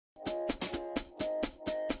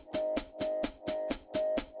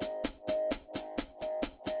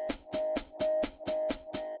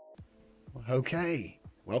Okay,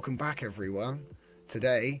 welcome back everyone.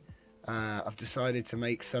 Today I've decided to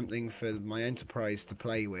make something for my Enterprise to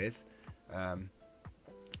play with, and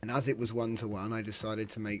as it was 1-to-1 I decided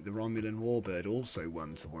to make the Romulan Warbird also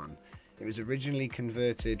 1-to-1. It was originally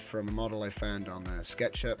converted from a model I found on a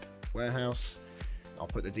SketchUp warehouse. I'll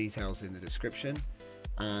put the details in the description,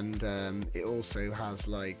 and it also has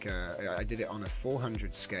like I did it on a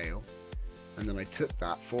 400 scale, and then I took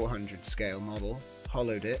that 400 scale model,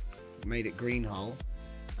 hollowed it, made it green hull,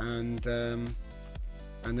 and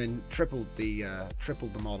then tripled the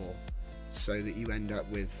model, so that you end up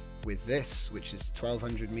with this, which is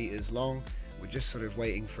 1200 meters long. We're just sort of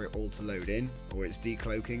waiting for it all to load in, or it's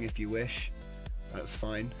decloaking if you wish. That's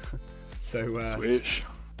fine. So swish.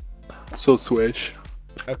 So swish.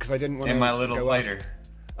 Oh, because I didn't want to. In my little go fighter. Up.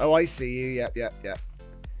 Oh, I see you. Yep.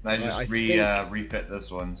 I just refit this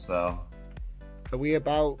one, so. Are we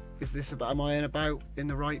about? Is this about? Am I in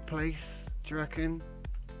the right place? Do you reckon?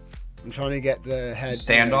 I'm trying to get the head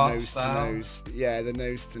standoff nose to nose. Yeah, the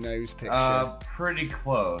nose to nose picture. Pretty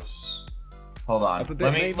close. Hold on.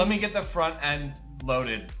 Let me get the front end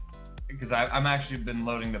loaded, because I'm actually been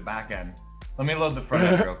loading the back end. Let me load the front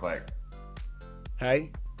end real quick.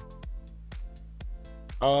 Hey.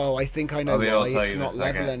 Oh, I think I know why it's not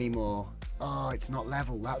level anymore. Oh, it's not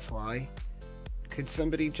level. That's why. Could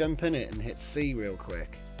somebody jump in it and hit C real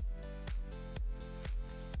quick?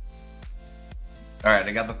 Alright,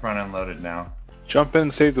 I got the front end loaded now. Jump in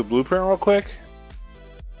and save the blueprint real quick.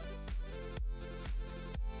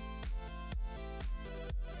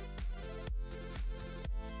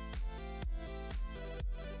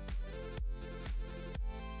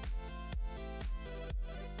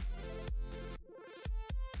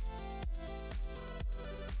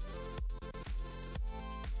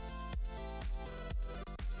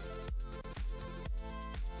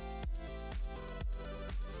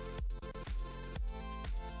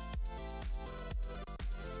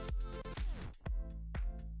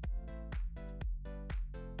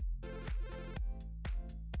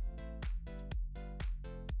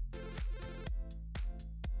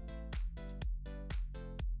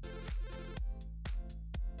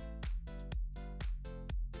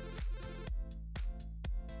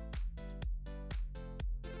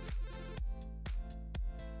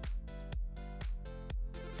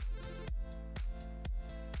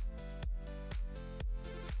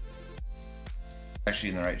 Actually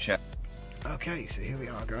in the right chat. Okay, so here we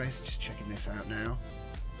are, guys. Just checking this out now.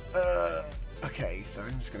 Okay, so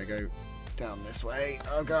I'm just gonna go down this way.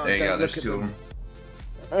 Oh god, there you don't go. look There's at two them.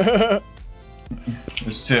 of them.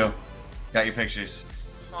 There's two. Got your pictures.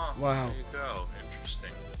 Huh, wow. There you go.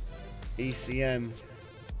 Interesting. ECM.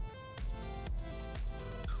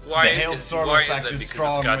 Why is that? Because it's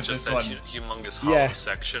got just that humongous hollow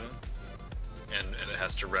section, and it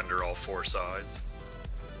has to render all four sides.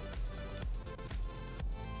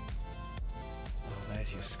 Oh,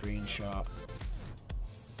 there's your screenshot.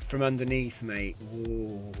 From underneath, mate.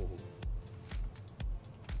 Whoa.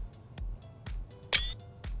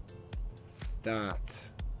 That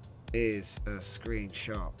is a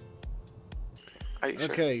screenshot.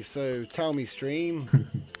 Okay, so tell me, stream, do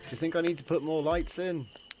you think I need to put more lights in?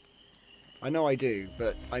 I know I do,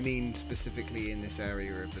 but I mean specifically in this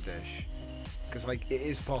area of the dish. Because, like, it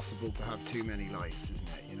is possible to have too many lights, isn't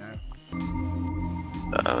it, you know?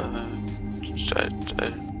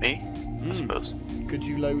 Me? I suppose. Could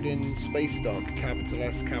you load in space dock, capital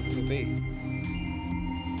S, capital D?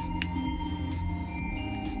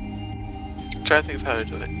 Try to think of how to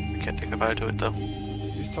do it. I can't think of how to do it though.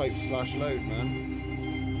 Just type /load, man.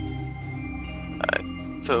 Alright,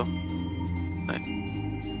 so...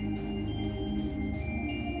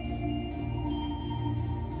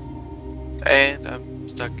 And I'm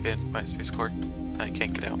stuck in my spaceport. I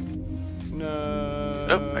can't get out. No.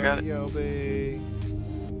 Nope, I got it. Yobi.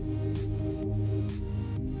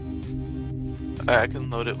 Alright, I can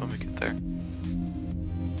load it when we get there.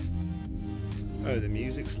 Oh, the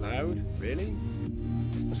music's loud? Really?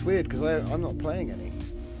 That's weird, because I'm not playing any.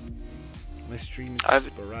 My stream is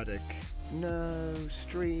sporadic. No,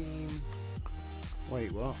 stream.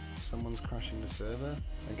 Wait, what? Someone's crashing the server?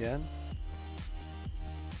 Again?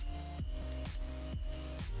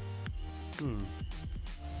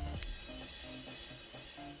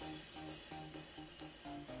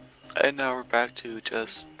 And now we're back to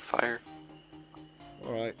just fire.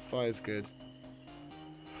 Alright, fire's good.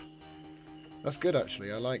 That's good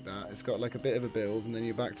actually, I like that. It's got like a bit of a build and then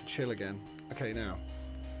you're back to chill again. Okay, now.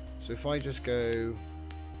 So if I just go...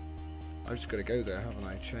 I've just got to go there, haven't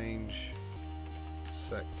I? Change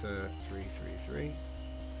sector 333.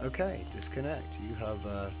 Okay, disconnect. You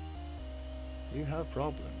have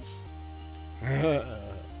problems.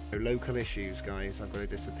 Local issues, guys. I've got to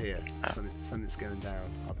disappear. Something's going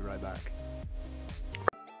down. I'll be right back.